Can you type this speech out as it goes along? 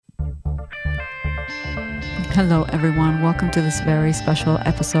Hello, everyone. Welcome to this very special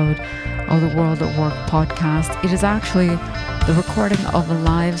episode of the World at Work podcast. It is actually the recording of a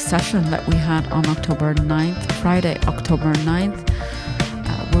live session that we had on October 9th, Friday, October 9th,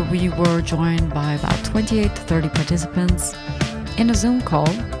 where we were joined by about 28 to 30 participants in a Zoom call.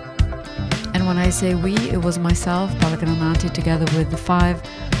 And when I say we, it was myself, Paola Granati, together with the 5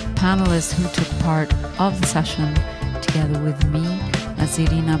 panelists who took part of the session together with me. That's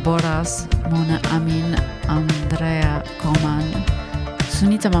Irina Bouras, Amin, Andreea Coman,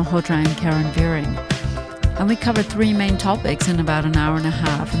 Sunita Malhotra, and Karin Wierinck. And we covered 3 main topics in about an hour and a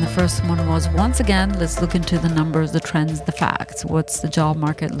half. And the first one was, once again, let's look into the numbers, the trends, the facts. What's the job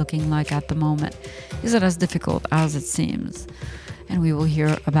market looking like at the moment? Is it as difficult as it seems? And we will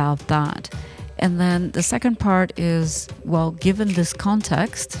hear about that. And then the second part is, well, given this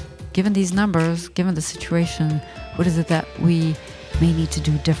context, given these numbers, given the situation, what is it that we may need to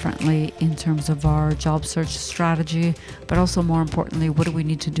do differently in terms of our job search strategy, but also more importantly, what do we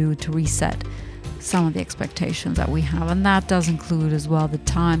need to do to reset some of the expectations that we have? And that does include as well the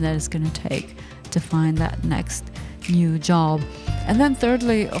time that it's going to take to find that next new job. And then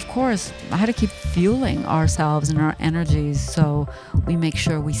thirdly, of course, how to keep fueling ourselves and our energies so we make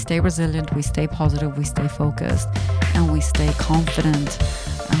sure we stay resilient, we stay positive, we stay focused, and we stay confident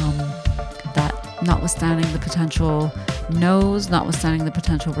that notwithstanding the potential no's, notwithstanding the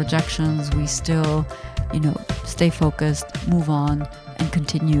potential rejections, we still, stay focused, move on, and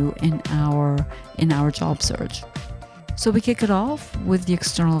continue in our job search. So we kick it off with the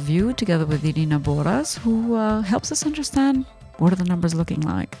external view together with Irina Bouras, who helps us understand what are the numbers looking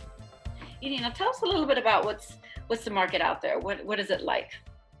like. Irina, tell us a little bit about what's the market out there. What is it like?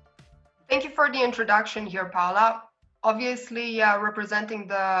 Thank you for the introduction here, Paola. Obviously, representing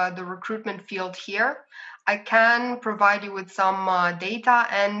the recruitment field here, I can provide you with some data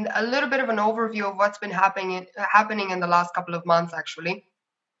and a little bit of an overview of what's been happening in the last couple of months, actually.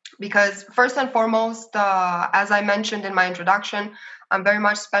 Because first and foremost, as I mentioned in my introduction, I'm very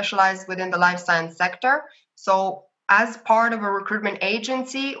much specialized within the life science sector. So as part of a recruitment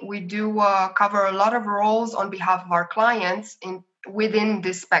agency, we do cover a lot of roles on behalf of our clients within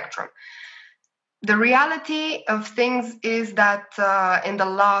this spectrum. The reality of things is that in the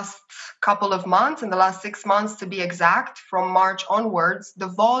last couple of months, in the last 6 months to be exact, from March onwards, the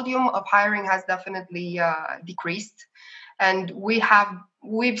volume of hiring has definitely decreased. And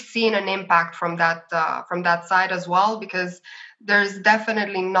we've seen an impact from that side as well, because there's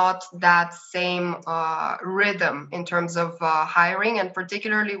definitely not that same rhythm in terms of hiring, and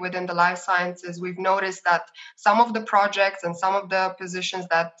particularly within the life sciences, we've noticed that some of the projects and some of the positions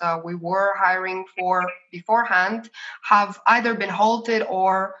that we were hiring for beforehand have either been halted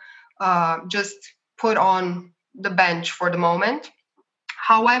or just put on the bench for the moment.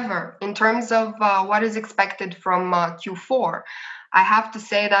 However, in terms of what is expected from Q4, I have to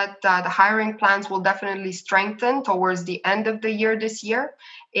say that the hiring plans will definitely strengthen towards the end of the year this year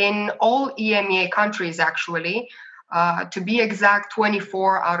in all EMEA countries, actually, to be exact,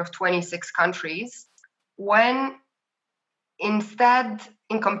 24 out of 26 countries, when instead,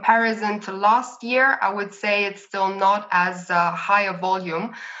 in comparison to last year, I would say it's still not as high a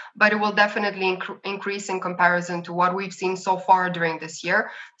volume, but it will definitely increase in comparison to what we've seen so far during this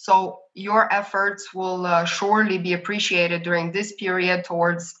year. So your efforts will surely be appreciated during this period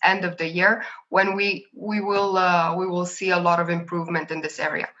towards end of the year, when we will see a lot of improvement in this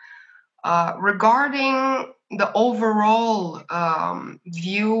area. Regarding the overall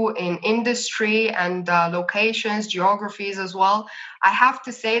view in industry and locations, geographies as well, I have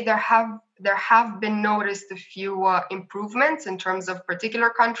to say there have been noticed a few improvements in terms of particular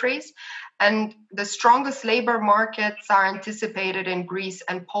countries, and the strongest labor markets are anticipated in Greece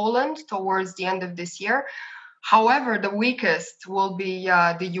and Poland towards the end of this year. However, the weakest will be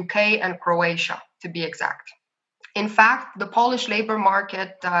the UK and Croatia, to be exact. In fact, the Polish labor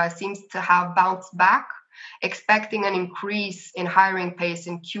market seems to have bounced back, expecting an increase in hiring pace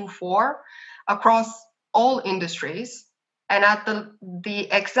in Q4 across all industries. And at the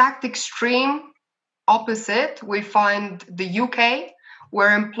exact extreme opposite, we find the UK,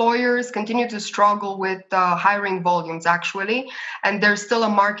 where employers continue to struggle with hiring volumes, actually. And there's still a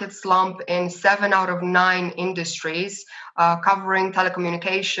market slump in 7 out of 9 industries, covering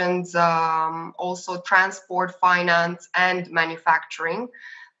telecommunications, also transport, finance, and manufacturing.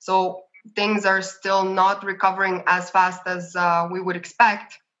 So things are still not recovering as fast as we would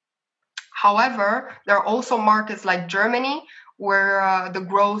expect. However, there are also markets like Germany, where the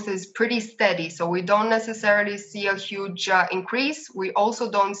growth is pretty steady. So we don't necessarily see a huge increase. We also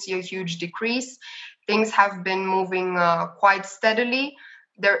don't see a huge decrease. Things have been moving quite steadily.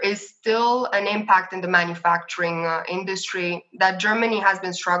 there is still an impact in the manufacturing industry that Germany has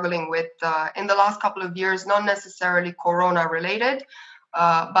been struggling with in the last couple of years, not necessarily Corona related,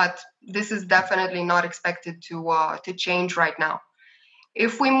 but this is definitely not expected to change right now.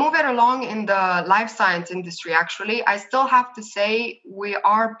 If we move it along in the life science industry, actually, I still have to say we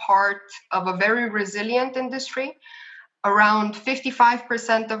are part of a very resilient industry. Around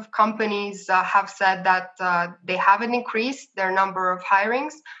 55% of companies have said that they haven't increased their number of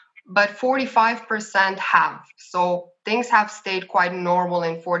hirings, but 45% have. So things have stayed quite normal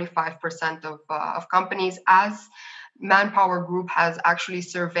in 45% of companies, as Manpower Group has actually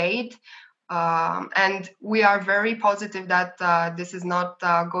surveyed. And we are very positive that this is not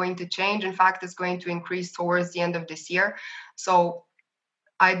going to change. In fact, it's going to increase towards the end of this year. So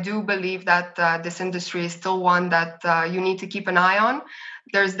I do believe that this industry is still one that you need to keep an eye on.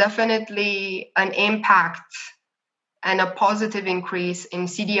 There's definitely an impact and a positive increase in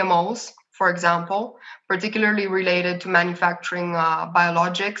CDMOs, for example, particularly related to manufacturing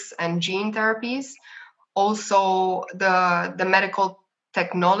biologics and gene therapies. Also, the medical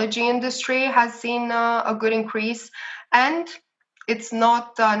technology industry has seen a good increase, and it's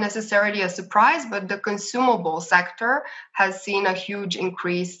not necessarily a surprise, but the consumable sector has seen a huge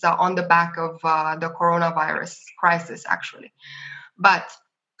increase on the back of the coronavirus crisis, actually. But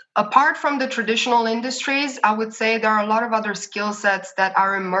apart from the traditional industries, I would say there are a lot of other skill sets that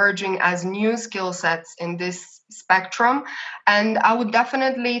are emerging as new skill sets in this spectrum. And I would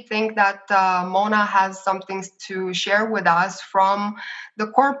definitely think that Mona has something to share with us from the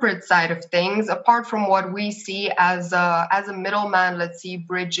corporate side of things, apart from what we see as a middleman, let's see,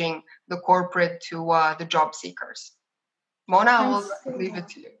 bridging the corporate to the job seekers. Mona, I will leave it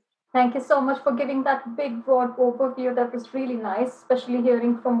to you. Thank you so much for giving that big, broad overview. That was really nice, especially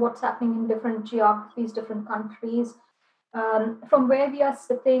hearing from what's happening in different geographies, different countries. From where we are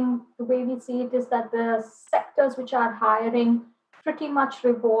sitting, the way we see it is that the sectors which are hiring pretty much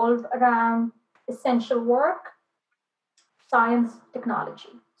revolve around essential work, science,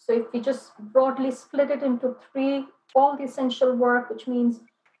 technology. So if we just broadly split it into three, all the essential work, which means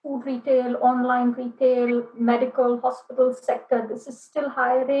food retail, online retail, medical, hospital sector, this is still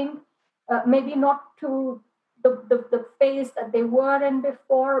hiring, maybe not to the phase that they were in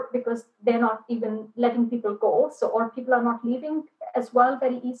before, because they're not even letting people go. So, or people are not leaving as well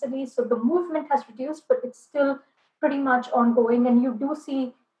very easily. So the movement has reduced, but it's still pretty much ongoing. And you do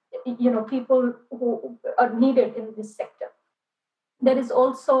see, people who are needed in this sector. There is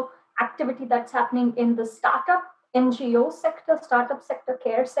also activity that's happening in the startup NGO sector, startup sector,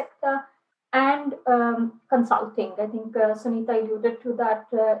 care sector, and consulting. I think Sunita alluded to that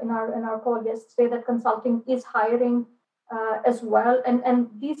in our call yesterday, that consulting is hiring as well. And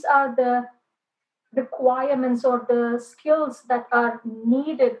these are the requirements or the skills that are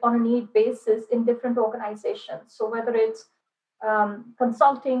needed on a need basis in different organizations. So whether it's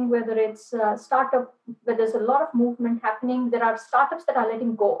consulting, whether it's startup, where there's a lot of movement happening. There are startups that are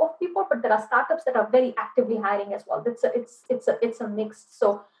letting go of people, but there are startups that are very actively hiring as well. It's a mix.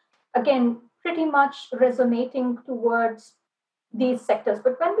 So again, pretty much resonating towards these sectors.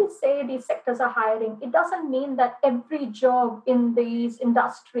 But when we say these sectors are hiring, it doesn't mean that every job in these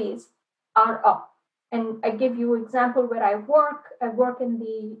industries are up. And I give you an example where I work. I work in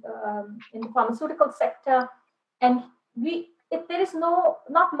the pharmaceutical sector, and there is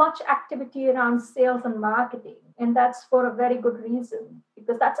not much activity around sales and marketing, and that's for a very good reason,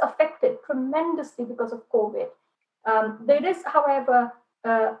 because that's affected tremendously because of COVID. There is, however,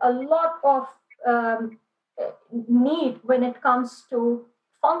 a lot of need when it comes to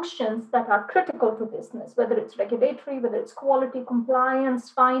functions that are critical to business, whether it's regulatory, whether it's quality, compliance,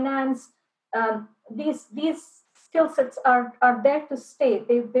 finance. These skill sets are there to stay.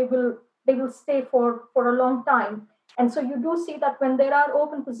 They will stay for a long time. And so you do see that when there are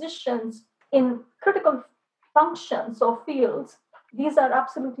open positions in critical functions or fields, these are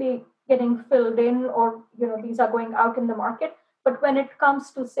absolutely getting filled in, or these are going out in the market. But when it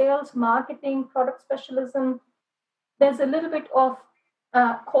comes to sales, marketing, product specialism, there's a little bit of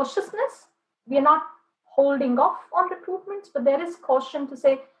cautiousness. We are not holding off on recruitments, but there is caution to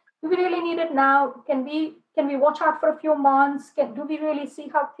say, do we really need it now? Can we watch out for a few months? Do we really see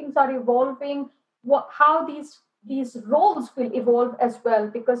how things are evolving? How these roles will evolve as well,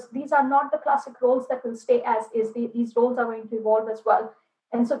 because these are not the classic roles that will stay as is. These roles are going to evolve as well.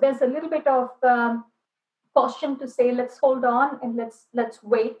 And so there's a little bit of caution to say, let's hold on and let's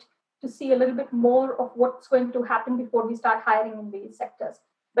wait to see a little bit more of what's going to happen before we start hiring in these sectors.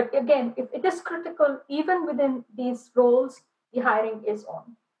 But again, if it is critical, even within these roles, the hiring is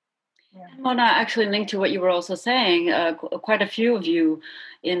on. Yeah. Mona, actually linked to what you were also saying, quite a few of you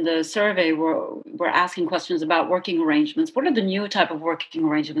in the survey were asking questions about working arrangements. What are the new type of working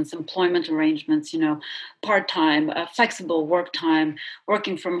arrangements, employment arrangements, part-time, flexible work time,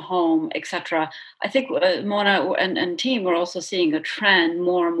 working from home, etc. I think Mona and team are also seeing a trend.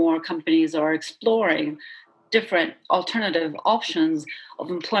 More and more companies are exploring different alternative options of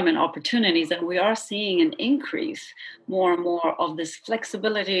employment opportunities. And we are seeing an increase more and more of this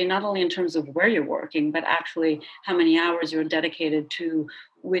flexibility, not only in terms of where you're working, but actually how many hours you're dedicated to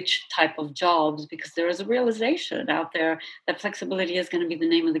which type of jobs, because there is a realization out there that flexibility is going to be the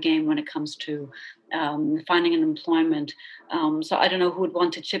name of the game when it comes to finding an employment. So I don't know who would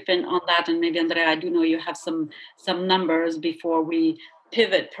want to chip in on that. And maybe, Andreea, I do know you have some numbers before we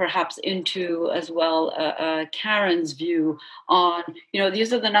pivot perhaps into as well Karin's view on,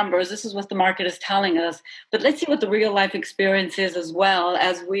 these are the numbers, this is what the market is telling us, but let's see what the real life experience is as well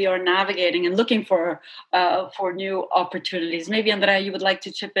as we are navigating and looking for new opportunities. Maybe, Andreea, you would like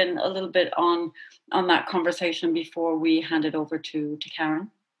to chip in a little bit on that conversation before we hand it over to Karin?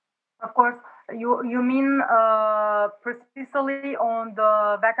 Of course. You mean precisely on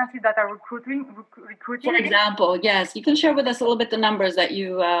the vacancies that are recruiting? For example, yes. You can share with us a little bit the numbers that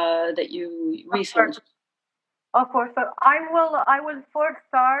you researched. Of course. So I will first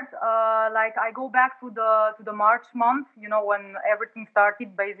start. I go back to the March month. When everything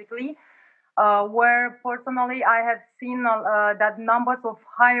started, basically. Where personally I have seen that numbers of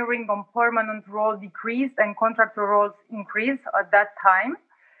hiring on permanent roles decreased and contractor roles increased at that time.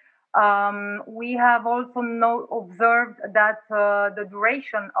 We have also observed that the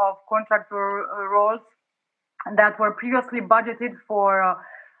duration of contractor roles that were previously budgeted for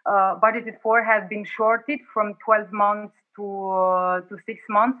has been shorted from 12 months to 6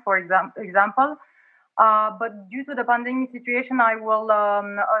 months, for example. But due to the pandemic situation, I will,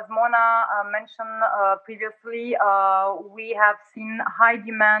 as Mona mentioned previously, we have seen high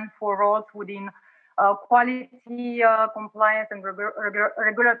demand for roles within quality, compliance, and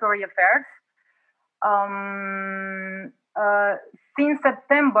regulatory affairs. Since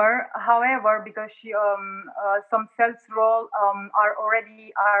September, however, because some sales roles are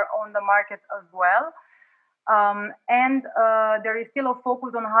on the market as well, and there is still a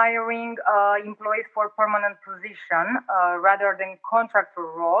focus on hiring employees for permanent position rather than contractor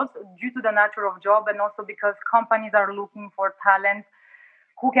roles due to the nature of job, and also because companies are looking for talent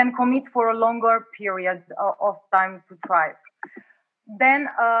who can commit for a longer period of time to thrive. Then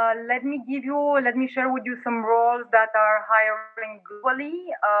let me share with you some roles that are hiring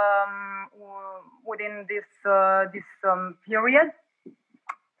globally within this period.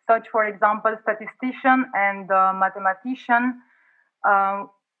 Such, for example, statistician and mathematician.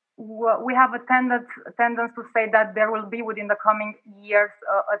 We have a tendency to say that there will be within the coming years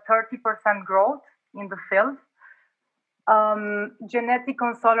a 30% growth in the field. Genetic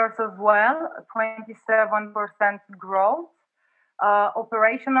consultants as well, 27% growth.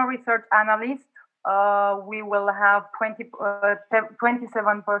 Operational research analyst, we will have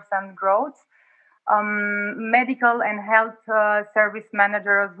 27% growth. Medical and health service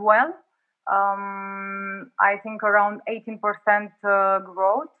manager as well. I think around 18%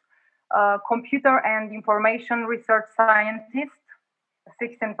 growth. Computer and information research scientist,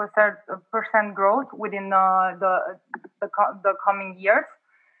 16% growth within the coming years.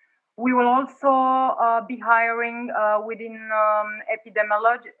 We will also be hiring within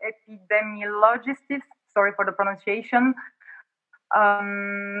epidemiologists. Sorry for the pronunciation.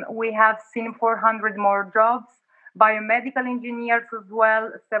 We have seen 400 more jobs. Biomedical engineers as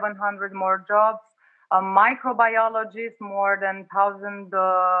well, 700 more jobs. Microbiologists, more than 1,000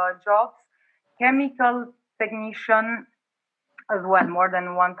 jobs. Chemical technician as well, more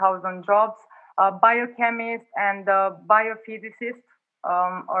than 1,000 jobs. Biochemist and biophysicist,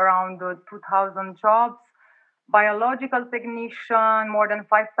 around 2,000 jobs. Biological technician, more than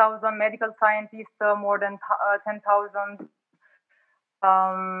 5,000. Medical scientist, more than 10,000.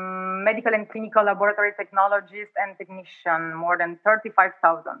 Medical and clinical laboratory technologist and technician, more than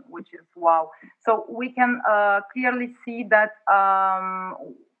 35,000, which is wow. So we can clearly see that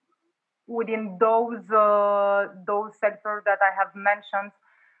within those sectors that I have mentioned,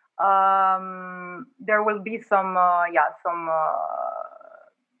 there will be some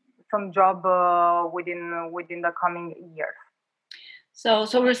job within the coming years. So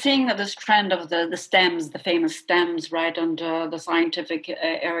we're seeing this trend of the STEMs, the famous STEMs, right, and the scientific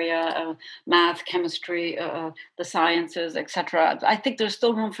area, math, chemistry, the sciences, etc. I think there's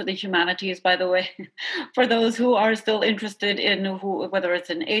still room for the humanities, by the way, for those who are still interested in whether it's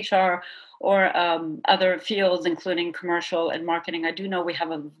in HR or other fields, including commercial and marketing. I do know we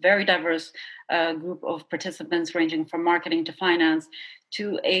have a very diverse group of participants ranging from marketing to finance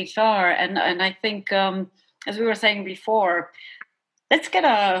to HR. And I think, as we were saying before, let's get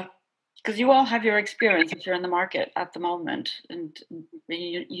because you all have your experience if you're in the market at the moment, and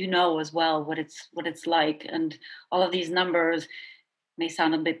you know as well what it's like, and all of these numbers may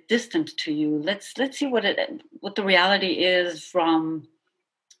sound a bit distant to you. Let's see what the reality is from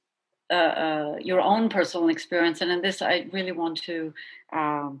your own personal experience. And in this, I really want to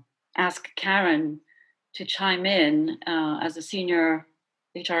ask Karin to chime in as a senior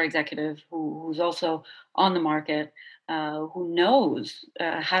HR executive who's also on the market, who knows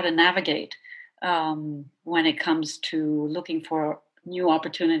how to navigate when it comes to looking for new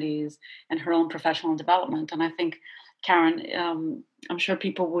opportunities and her own professional development. And I think, Karin, I'm sure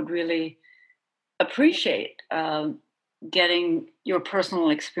people would really appreciate getting your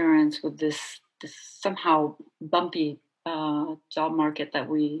personal experience with this somehow bumpy job market that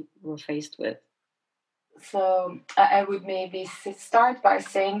we were faced with. So I would maybe start by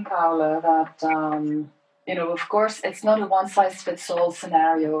saying, Paola, that, of course, it's not a one-size-fits-all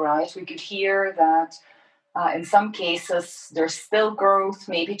scenario, right? We could hear that in some cases, there's still growth,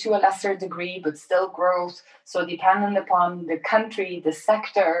 maybe to a lesser degree, but still growth. So depending upon the country, the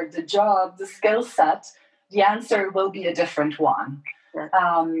sector, the job, the skill set, the answer will be a different one. Right.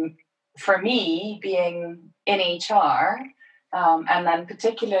 For me, being in HR, and then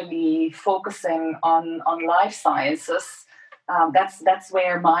particularly focusing on life sciences, that's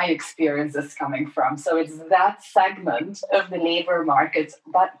where my experience is coming from. So it's that segment of the labor market,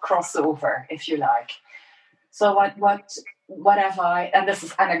 that crossover, if you like. So what have I, and this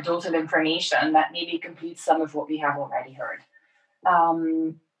is anecdotal information that maybe completes some of what we have already heard.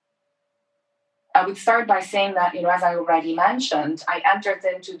 I would start by saying that, as I already mentioned, I entered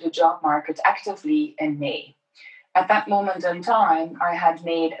into the job market actively in May. At that moment in time, I had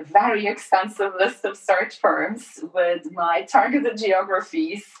made a very extensive list of search firms with my targeted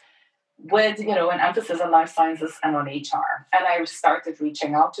geographies, with, an emphasis on life sciences and on HR. And I started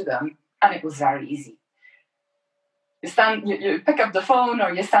reaching out to them, and it was very easy. You pick up the phone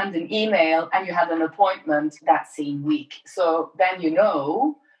or you send an email and you had an appointment that same week. So then you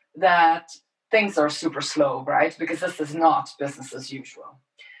know that things are super slow, right? Because this is not business as usual.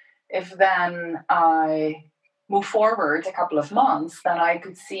 If then I move forward a couple of months, then I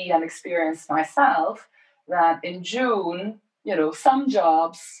could see and experience myself that in June, some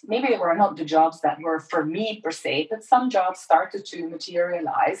jobs, maybe they were not the jobs that were for me per se, but some jobs started to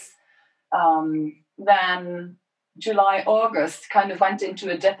materialize. Then July, August kind of went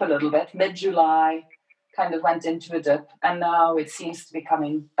into a dip a little bit. Mid-July kind of went into a dip. And now it seems to be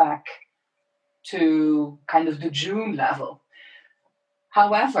coming back to kind of the June level.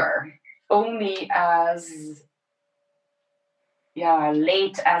 However, only as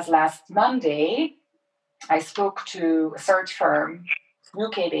late as last Monday, I spoke to a search firm,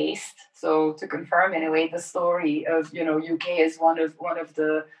 UK-based. So to confirm, in a way, the story of, UK is one of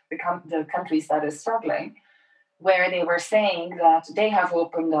the countries that is struggling, where they were saying that they have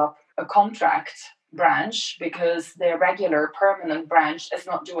opened up a contract branch because their regular permanent branch is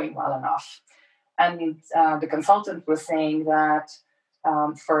not doing well enough. And the consultant was saying that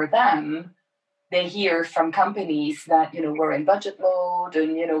for them, they hear from companies that, we're in budget mode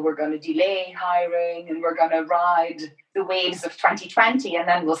and, we're going to delay hiring and we're going to ride the waves of 2020 and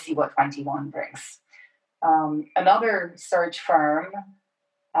then we'll see what 21 brings. Another search firm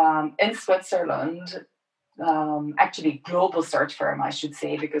in Switzerland, actually global search firm, I should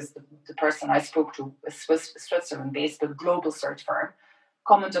say, because the person I spoke to is Switzerland-based, but global search firm,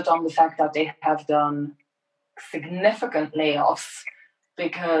 commented on the fact that they have done significant layoffs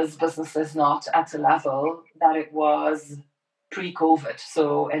because business is not at a level that it was pre-COVID,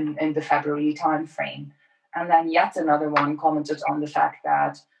 so in the February timeframe. And then yet another one commented on the fact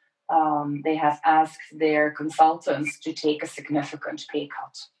that they have asked their consultants to take a significant pay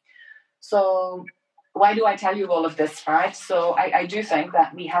cut. So why do I tell you all of this, right? So I do think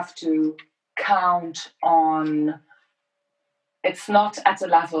that we have to count on, it's not at a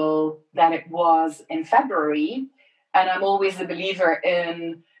level that it was in February. And I'm always a believer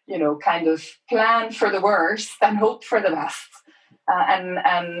in, kind of plan for the worst and hope for the best.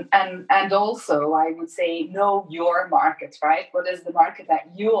 And also, I would say, know your market, right? What is the market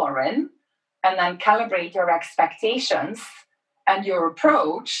that you are in? And then calibrate your expectations and your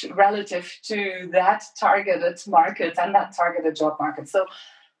approach relative to that targeted market and that targeted job market. So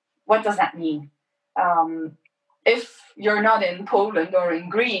what does that mean? If you're not in Poland or in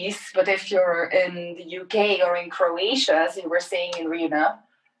Greece, but if you're in the UK or in Croatia, as you were saying, Irina,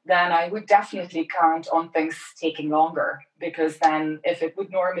 then I would definitely count on things taking longer, because then if it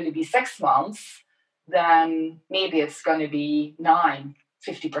would normally be 6 months, then maybe it's going to be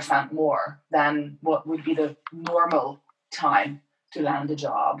 50% more than what would be the normal time to land a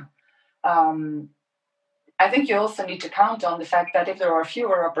job. I think you also need to count on the fact that if there are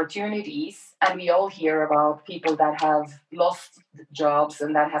fewer opportunities, and we all hear about people that have lost jobs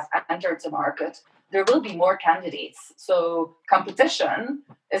and that have entered the market, there will be more candidates. So competition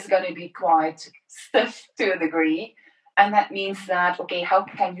is going to be quite stiff to a degree. And that means that, okay, how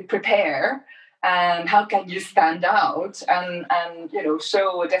can you prepare? And how can you stand out and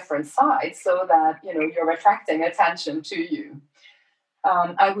show a different side so that, you're attracting attention to you?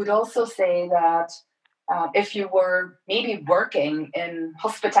 I would also say that if you were maybe working in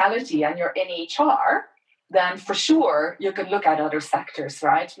hospitality and you're in HR, then for sure you could look at other sectors,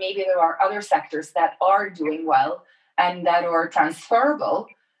 right? Maybe there are other sectors that are doing well and that are transferable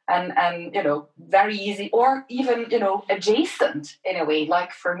and very easy, or even, adjacent in a way.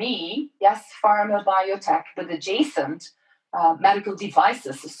 Like for me, yes, pharma, biotech, but adjacent medical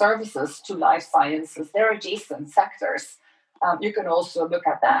devices, services to life sciences, they're adjacent sectors. You can also look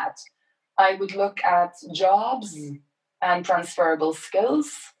at that. I would look at jobs and transferable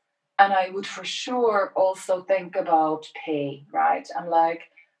skills. And I would for sure also think about pay, right? And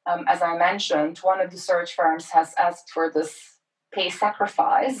as I mentioned, one of the search firms has asked for this pay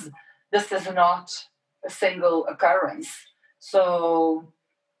sacrifice. This is not a single occurrence. So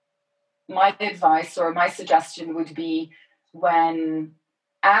my advice or my suggestion would be, when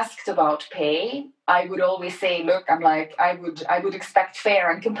asked about pay, I would always say, look, I would expect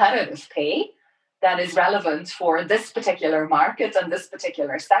fair and competitive pay that is relevant for this particular market and this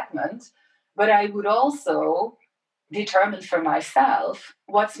particular segment. But I would also determine for myself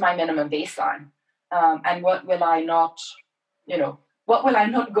what's my minimum baseline, and what will I not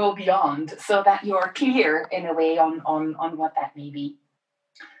go beyond, so that you are clear in a way on what that may be.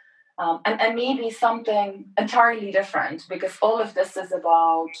 And maybe something entirely different, because all of this is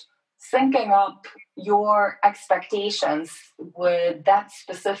about syncing up your expectations with that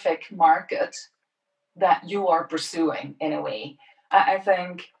specific market that you are pursuing in a way. I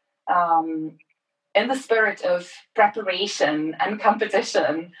think in the spirit of preparation and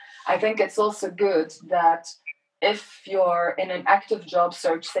competition, I think it's also good that if you're in an active job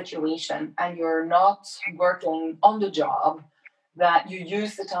search situation and you're not working on the job, that you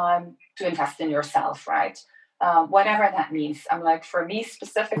use the time to invest in yourself, right? Whatever that means. For me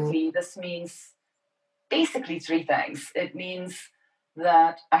specifically, this means basically 3 things. It means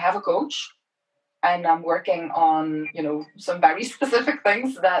that I have a coach, and I'm working on, some very specific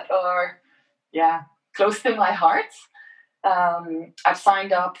things that are, close to my heart. I've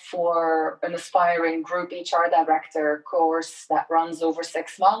signed up for an aspiring group HR director course that runs over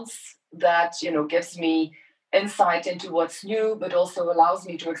 6 months that, gives me insight into what's new, but also allows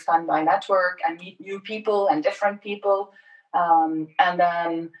me to expand my network and meet new people and different people. And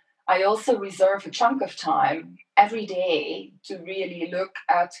then I also reserve a chunk of time every day to really look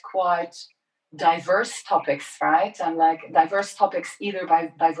at quite diverse topics, right? And diverse topics either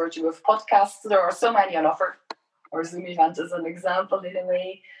by virtue of podcasts. There are so many on offer, or Zoom event is an example in a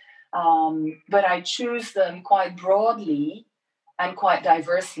way. But I choose them quite broadly and quite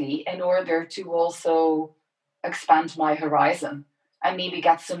diversely in order to also expand my horizon and maybe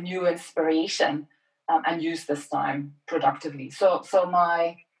get some new inspiration and use this time productively. So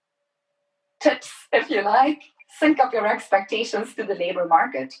my tips, if you like, sync up your expectations to the labor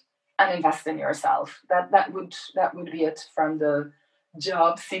market and invest in yourself. That would be it from the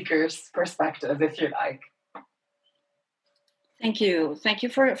job seeker's perspective, if you like. Thank you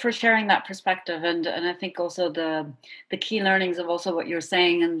for sharing that perspective, and I think also the key learnings of also what you're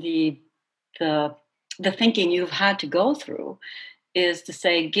saying, and the thinking you've had to go through is to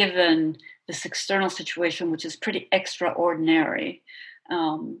say, given this external situation, which is pretty extraordinary,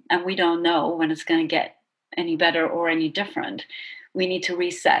 and we don't know when it's going to get any better or any different, we need to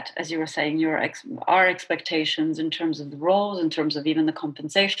reset, as you were saying, our expectations in terms of the roles, in terms of even the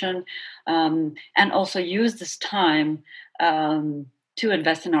compensation, and also use this time to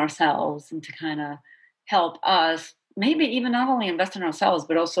invest in ourselves and to kind of help us maybe even not only invest in ourselves,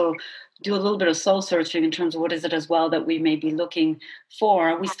 but also do a little bit of soul searching in terms of what is it as well that we may be looking for.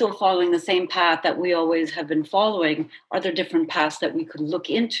 Are we still following the same path that we always have been following? Are there different paths that we could look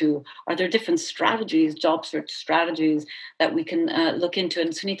into? Are there different strategies, job search strategies that we can look into? And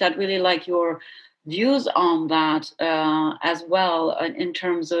Sunita, I'd really like your views on that as well, in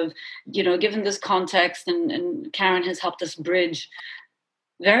terms of, given this context, and Karin has helped us bridge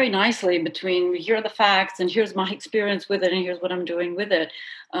very nicely between here are the facts and here's my experience with it and here's what I'm doing with it.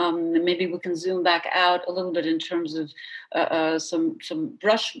 And maybe we can zoom back out a little bit in terms of some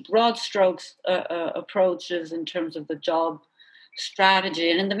broad strokes approaches in terms of the job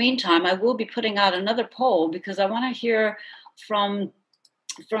strategy. And in the meantime, I will be putting out another poll because I want to hear from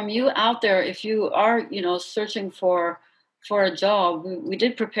you out there if you are, searching for a job. We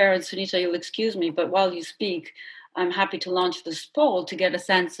did prepare, and Sunita, you'll excuse me, but while you speak, I'm happy to launch this poll to get a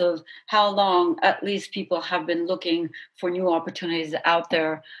sense of how long at least people have been looking for new opportunities out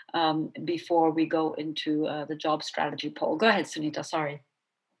there before we go into the job strategy poll. Go ahead, Sunita, sorry.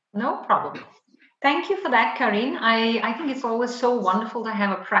 No problem. Thank you for that, Karin. I think it's always so wonderful to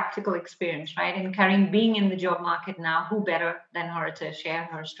have a practical experience, right? And Karin being in the job market now, who better than her to share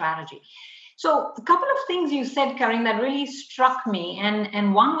her strategy? So a couple of things you said, Karin, that really struck me.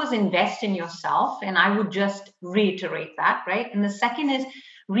 And one was invest in yourself. And I would just reiterate that, right? And the second is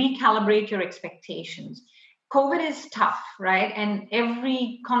recalibrate your expectations. COVID is tough, right? And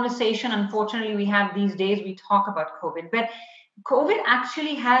every conversation, unfortunately, we have these days, we talk about COVID. But COVID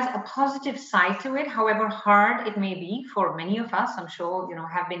actually has a positive side to it, however hard it may be for many of us. I'm sure,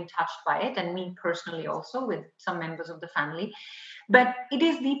 have been touched by it, and me personally also with some members of the family. But it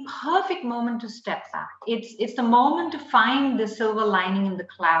is the perfect moment to step back. It's the moment to find the silver lining in the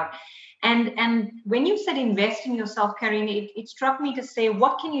cloud. And when you said invest in yourself, Karin, it struck me to say,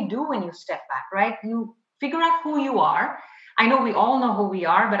 what can you do when you step back, right? You figure out who you are. I know we all know who we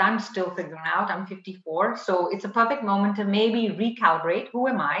are, but I'm still figuring out. I'm 54. So it's a perfect moment to maybe recalibrate. Who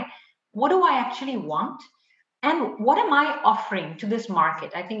am I? What do I actually want? And what am I offering to this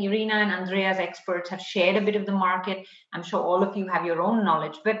market? I think Irina and Andrea's experts have shared a bit of the market. I'm sure all of you have your own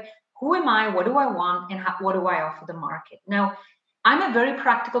knowledge. But who am I? What do I want? And what do I offer the market? Now, I'm a very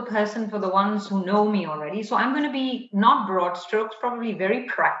practical person for the ones who know me already. So I'm going to be not broad strokes, probably very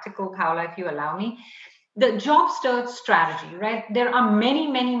practical, Paola, if you allow me. The job search strategy, right? There are many,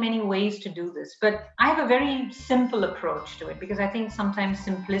 many, many ways to do this, but I have a very simple approach to it because I think sometimes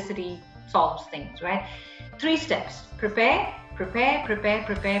simplicity solves things, right? 3 steps: prepare.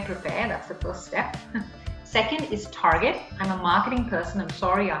 That's the first step. Second is target. I'm a marketing person. I'm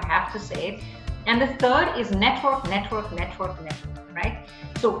sorry, I have to say it. And the third is network, right?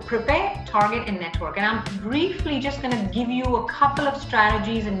 So prepare, target, and network. And I'm briefly just going to give you a couple of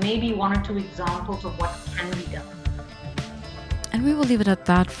strategies and maybe 1 or 2 examples of what can be done. And we will leave it at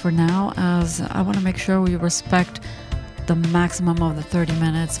that for now, as I want to make sure we respect the maximum of the 30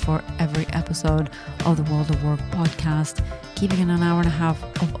 minutes for every episode of the World of Work podcast. Keeping it an hour and a half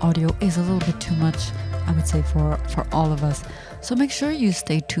of audio is a little bit too much, I would say, for all of us. So make sure you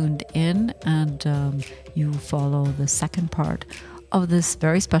stay tuned in and you follow the second part of this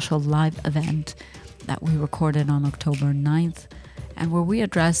very special live event that we recorded on October 9th, and where we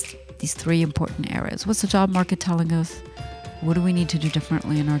addressed these 3 important areas. What's the job market telling us? What do we need to do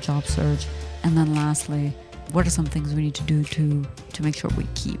differently in our job search? And then lastly, what are some things we need to do to make sure we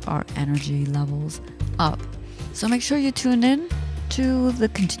keep our energy levels up? So make sure you tune in to the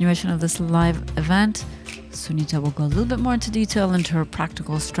continuation of this live event. Sunita will go a little bit more into detail into her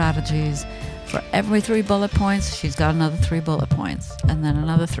practical strategies. For every 3 bullet points, she's got another 3 bullet points, and then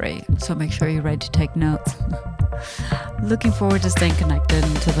another 3. So make sure you're ready to take notes. Looking forward to staying connected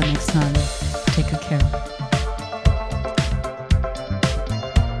until the next time. Take good care.